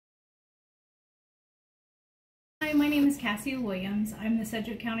my name is Cassie Williams. I'm the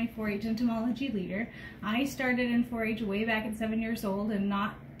Sedgwick County 4-H entomology leader. I started in 4-H way back at 7 years old, and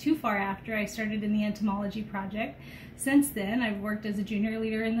not too far after I started in the entomology project. Since then, I've worked as a junior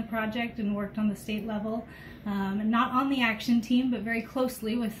leader in the project and worked on the state level, not on the action team, but very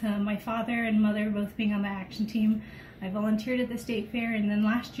closely with my father and mother both being on the action team. I volunteered at the state fair, and then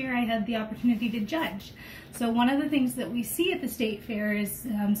last year I had the opportunity to judge. So one of the things that we see at the state fair is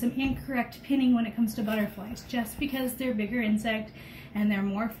some incorrect pinning when it comes to butterflies. Just because they're a bigger insect and they're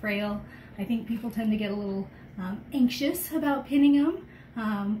more frail, I think people tend to get a little anxious about pinning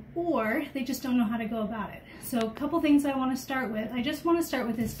them, or they just don't know how to go about it. So a couple things I want to start with. I just want to start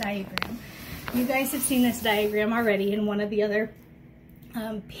with this diagram. You guys have seen this diagram already in one of the other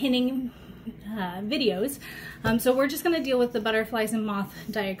pinning videos. So we're just going to deal with the butterflies and moth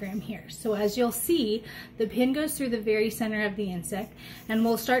diagram here. So as you'll see, the pin goes through the very center of the insect, and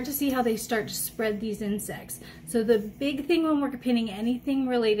we'll start to see how they start to spread these insects. So the big thing when we're pinning anything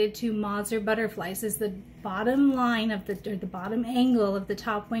related to moths or butterflies is the bottom line of the bottom angle of the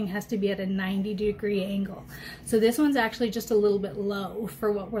top wing has to be at a 90-degree angle. So this one's actually just a little bit low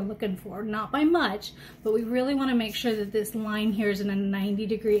for what we're looking for. Not by much, but we really want to make sure that this line here is in a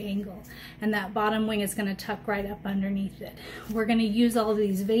 90-degree angle, and that bottom wing is going to tuck right up underneath it. We're going to use all of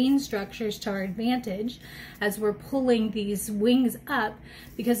these vein structures to our advantage as we're pulling these wings up,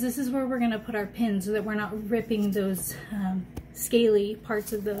 because this is where we're going to put our pins so that we're not ripping those scaly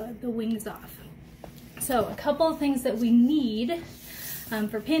parts of the wings off. So a couple of things that we need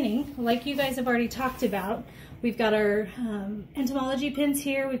for pinning, like you guys have already talked about, we've got our entomology pins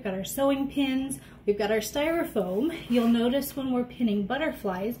here, we've got our sewing pins, we've got our styrofoam. You'll notice when we're pinning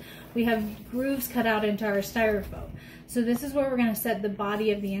butterflies, we have grooves cut out into our styrofoam. So this is where we're going to set the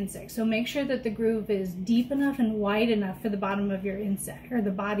body of the insect. So make sure that the groove is deep enough and wide enough for the bottom of your insect, or the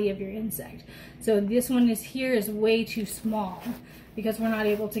body of your insect. So this one is way too small, because we're not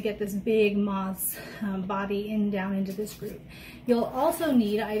able to get this big moth's body down into this groove. You'll also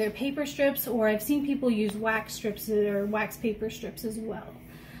need either paper strips, or I've seen people use wax strips or wax paper strips as well,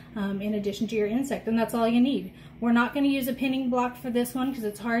 in addition to your insect, and that's all you need. We're not going to use a pinning block for this one because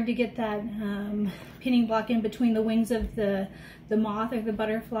it's hard to get that pinning block in between the wings of the moth or the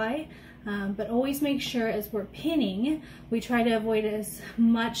butterfly, but always make sure as we're pinning, we try to avoid as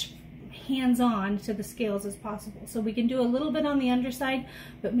much hands-on to the scales as possible. So we can do a little bit on the underside,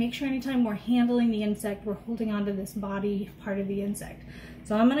 but make sure anytime we're handling the insect, we're holding onto this body part of the insect.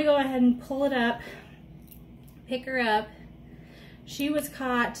 So I'm going to go ahead and pull it up, pick her up. She was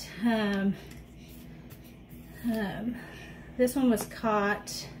caught, this one was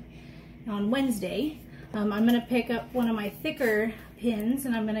caught on Wednesday. I'm going to pick up one of my thicker pins,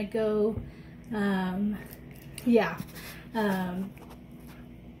 and I'm going to go,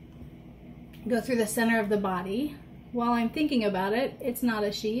 go through the center of the body. While I'm thinking about it, it's not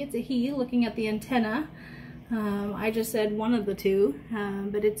a she, it's a he. Looking at the antenna, I just said one of the two,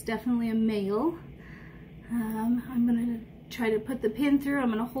 but it's definitely a male. I'm going to try to put the pin through.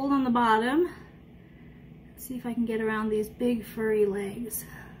 I'm going to hold on the bottom, see if I can get around these big furry legs.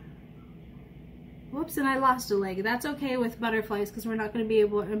 Whoops, and I lost a leg. That's okay with butterflies, because we're not going to be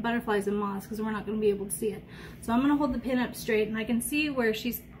able, and butterflies and moths, because we're not going to be able to see it. So I'm going to hold the pin up straight, and I can see where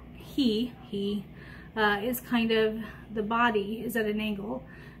he is kind of, the body is at an angle,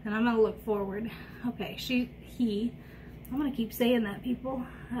 and I'm going to look forward. Okay, I'm going to keep saying that, people.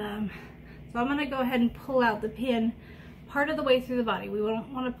 So I'm going to go ahead and pull out the pin part of the way through the body. We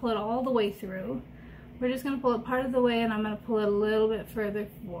don't want to pull it all the way through. We're just going to pull it part of the way, and I'm going to pull it a little bit further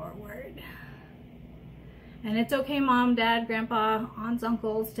forward. And it's okay, Mom, Dad, Grandpa, aunts,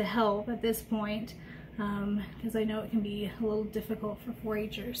 uncles, to help at this point, because I know it can be a little difficult for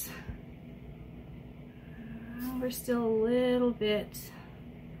 4-H'ers. We're still a little bit,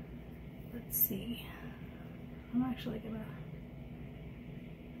 let's see, I'm actually gonna,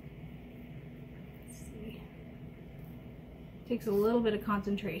 let's see, takes a little bit of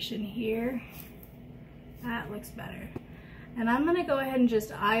concentration here. That looks better. And I'm gonna go ahead and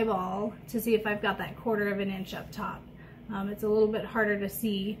just eyeball to see if I've got that 1/4 of an inch up top. It's a little bit harder to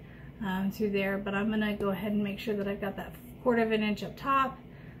see through there, but I'm gonna go ahead and make sure that I've got that 1/4 of an inch up top,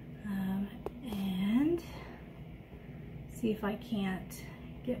 and see if I can't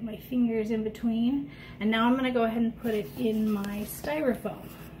get my fingers in between. And now I'm gonna go ahead and put it in my styrofoam.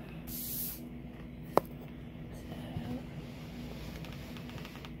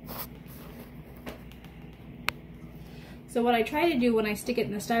 So what I try to do when I stick it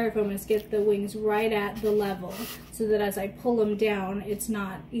in the styrofoam is get the wings right at the level, so that as I pull them down, it's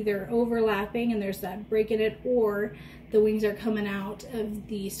not either overlapping and there's that break in it, or the wings are coming out of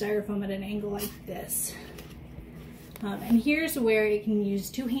the styrofoam at an angle like this. And here's where it can use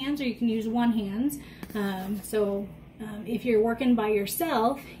 2 hands or you can use 1 hand. If you're working by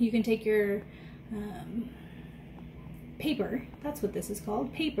yourself, you can take your paper, that's what this is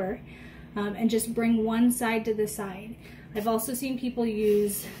called, paper, and just bring one side to the side. I've also seen people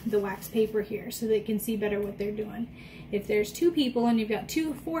use the wax paper here so they can see better what they're doing. If there's 2 people and you've got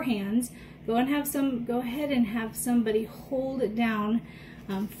 4 hands, go ahead and have somebody hold it down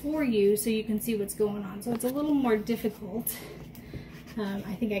for you so you can see what's going on. So it's a little more difficult.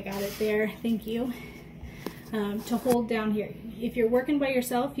 I think I got it there, thank you. To hold down here. If you're working by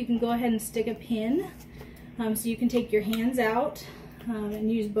yourself, you can go ahead and stick a pin so you can take your hands out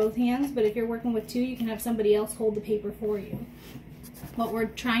and use both hands, but if you're working with 2, you can have somebody else hold the paper for you. What we're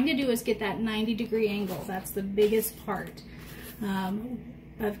trying to do is get that 90-degree angle. That's the biggest part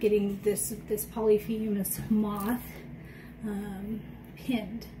of getting this Polyphemus moth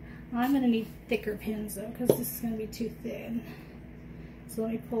pinned. I'm going to need thicker pins though, because this is going to be too thin. So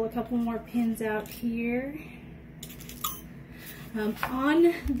let me pull a couple more pins out here.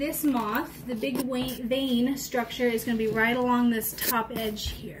 On this moth, the big vein structure is going to be right along this top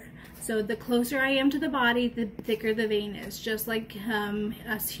edge here. So the closer I am to the body, the thicker the vein is, just like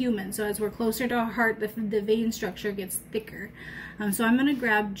us humans. So as we're closer to our heart, the vein structure gets thicker. So I'm going to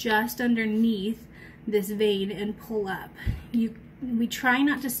grab just underneath this vein and pull up. We try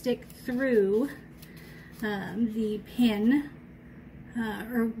not to stick through the pin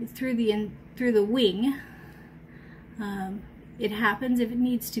or through the wing. It happens if it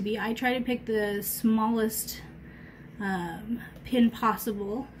needs to be. I try to pick the smallest pin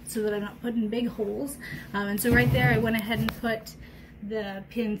possible so that I'm not putting big holes. And so right there I went ahead and put the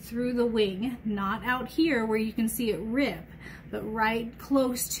pin through the wing, not out here where you can see it rip, but right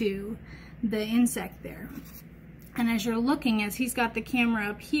close to the insect there. And as you're looking, as he's got the camera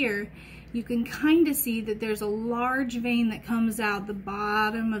up here, you can kind of see that there's a large vein that comes out the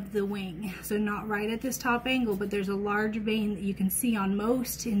bottom of the wing. So not right at this top angle, but there's a large vein that you can see on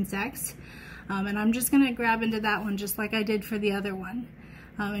most insects. And I'm just going to grab into that one just like I did for the other one.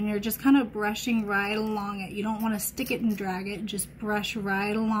 And you're just kind of brushing right along it. You don't want to stick it and drag it, just brush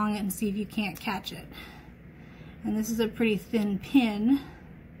right along it and see if you can't catch it. And this is a pretty thin pin.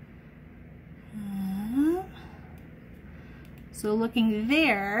 So looking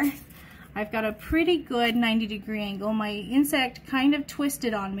there, I've got a pretty good 90-degree angle. My insect kind of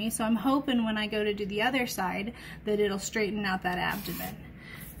twisted on me, so I'm hoping when I go to do the other side that it'll straighten out that abdomen.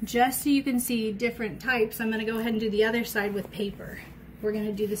 Just so you can see different types, I'm going to go ahead and do the other side with paper. We're going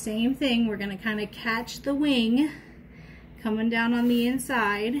to do the same thing. We're going to kind of catch the wing coming down on the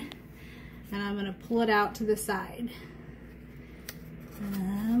inside, and I'm going to pull it out to the side.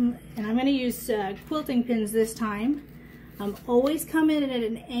 And I'm going to use quilting pins this time. Always come in at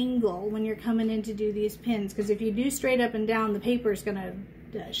an angle when you're coming in to do these pins, because if you do straight up and down, the paper is going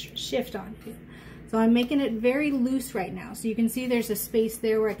to shift on you. So I'm making it very loose right now. So you can see there's a space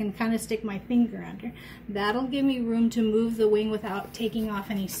there where I can kind of stick my finger under. That'll give me room to move the wing without taking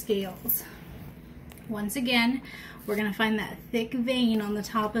off any scales. Once again, we're going to find that thick vein on the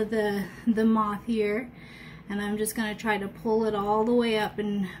top of the moth here. And I'm just going to try to pull it all the way up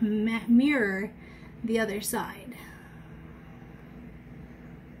and mirror the other side.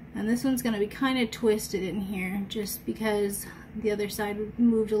 And this one's going to be kind of twisted in here just because the other side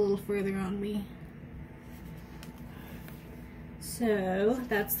moved a little further on me. So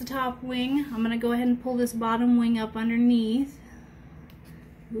that's the top wing. I'm going to go ahead and pull this bottom wing up underneath.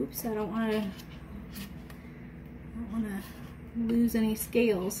 Oops, I don't want to lose any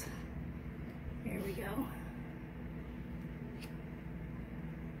scales. There we go.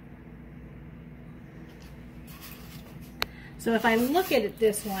 So if I look at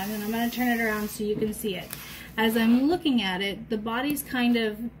this one, and I'm going to turn it around so you can see it. As I'm looking at it, the body's kind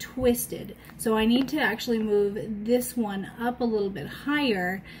of twisted. So I need to actually move this one up a little bit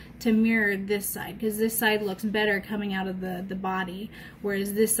higher to mirror this side, because this side looks better coming out of the body,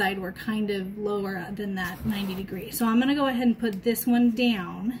 whereas this side we're kind of lower than that 90 degrees. So I'm going to go ahead and put this one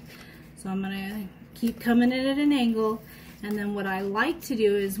down. So I'm going to keep coming in at an angle. And then what I like to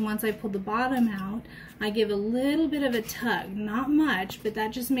do is once I pull the bottom out, I give a little bit of a tug, not much, but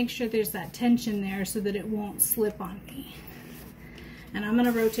that just makes sure there's that tension there so that it won't slip on me. And I'm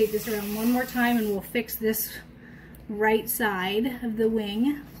going to rotate this around one more time and we'll fix this right side of the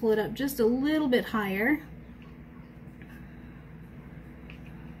wing. Pull it up just a little bit higher.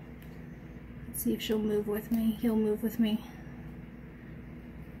 Let's see if she'll move with me. He'll move with me.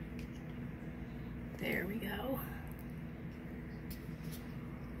 There we go.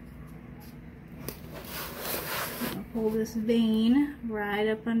 Pull this vein right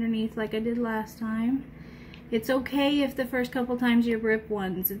up underneath like I did last time, It's okay if the first couple times you rip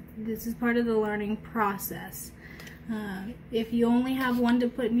ones. This is part of the learning process. If you only have one to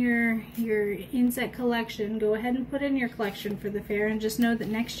put in your insect collection, go ahead and put in your collection for the fair, and just know that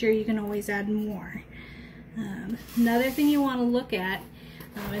next year you can always add more. Another thing you want to look at,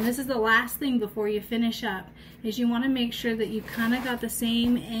 and this is the last thing before you finish up, is you want to make sure that you kind of got the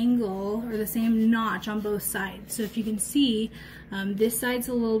same angle or the same notch on both sides. So if you can see, this side's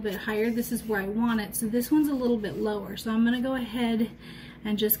a little bit higher. This is where I want it. So this one's a little bit lower. So I'm going to go ahead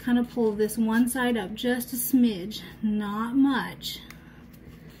and just kind of pull this one side up just a smidge, not much.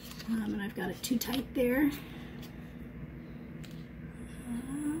 And I've got it too tight there.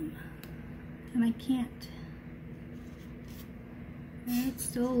 And I can't. It's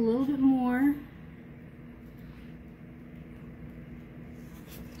still a little bit more.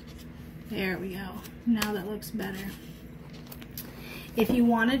 There we go. Now that looks better. If you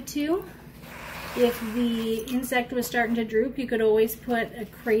wanted to, if the insect was starting to droop, you could always put a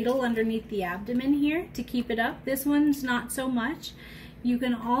cradle underneath the abdomen here to keep it up. This one's not so much. You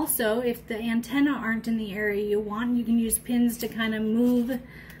can also, if the antennae aren't in the area you want, you can use pins to kind of move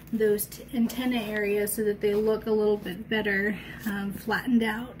those antenna areas so that they look a little bit better flattened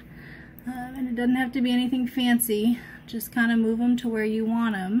out. And it doesn't have to be anything fancy. Just kind of move them to where you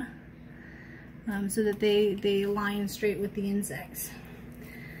want them so that they line straight with the insects.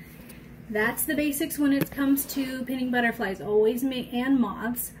 That's the basics when it comes to pinning butterflies, and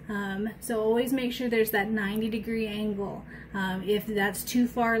moths. So always make sure there's that 90-degree angle. If that's too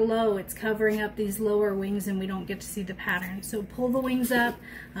far low, it's covering up these lower wings and we don't get to see the pattern. So pull the wings up.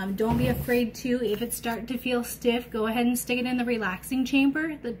 Don't be afraid to. If it's starting to feel stiff, go ahead and stick it in the relaxing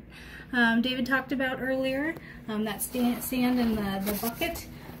chamber that David talked about earlier. That sand in the bucket.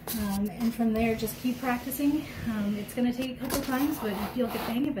 And from there, just keep practicing. It's going to take a couple times, but you'll get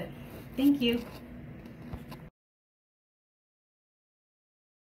the hang of it. Thank you.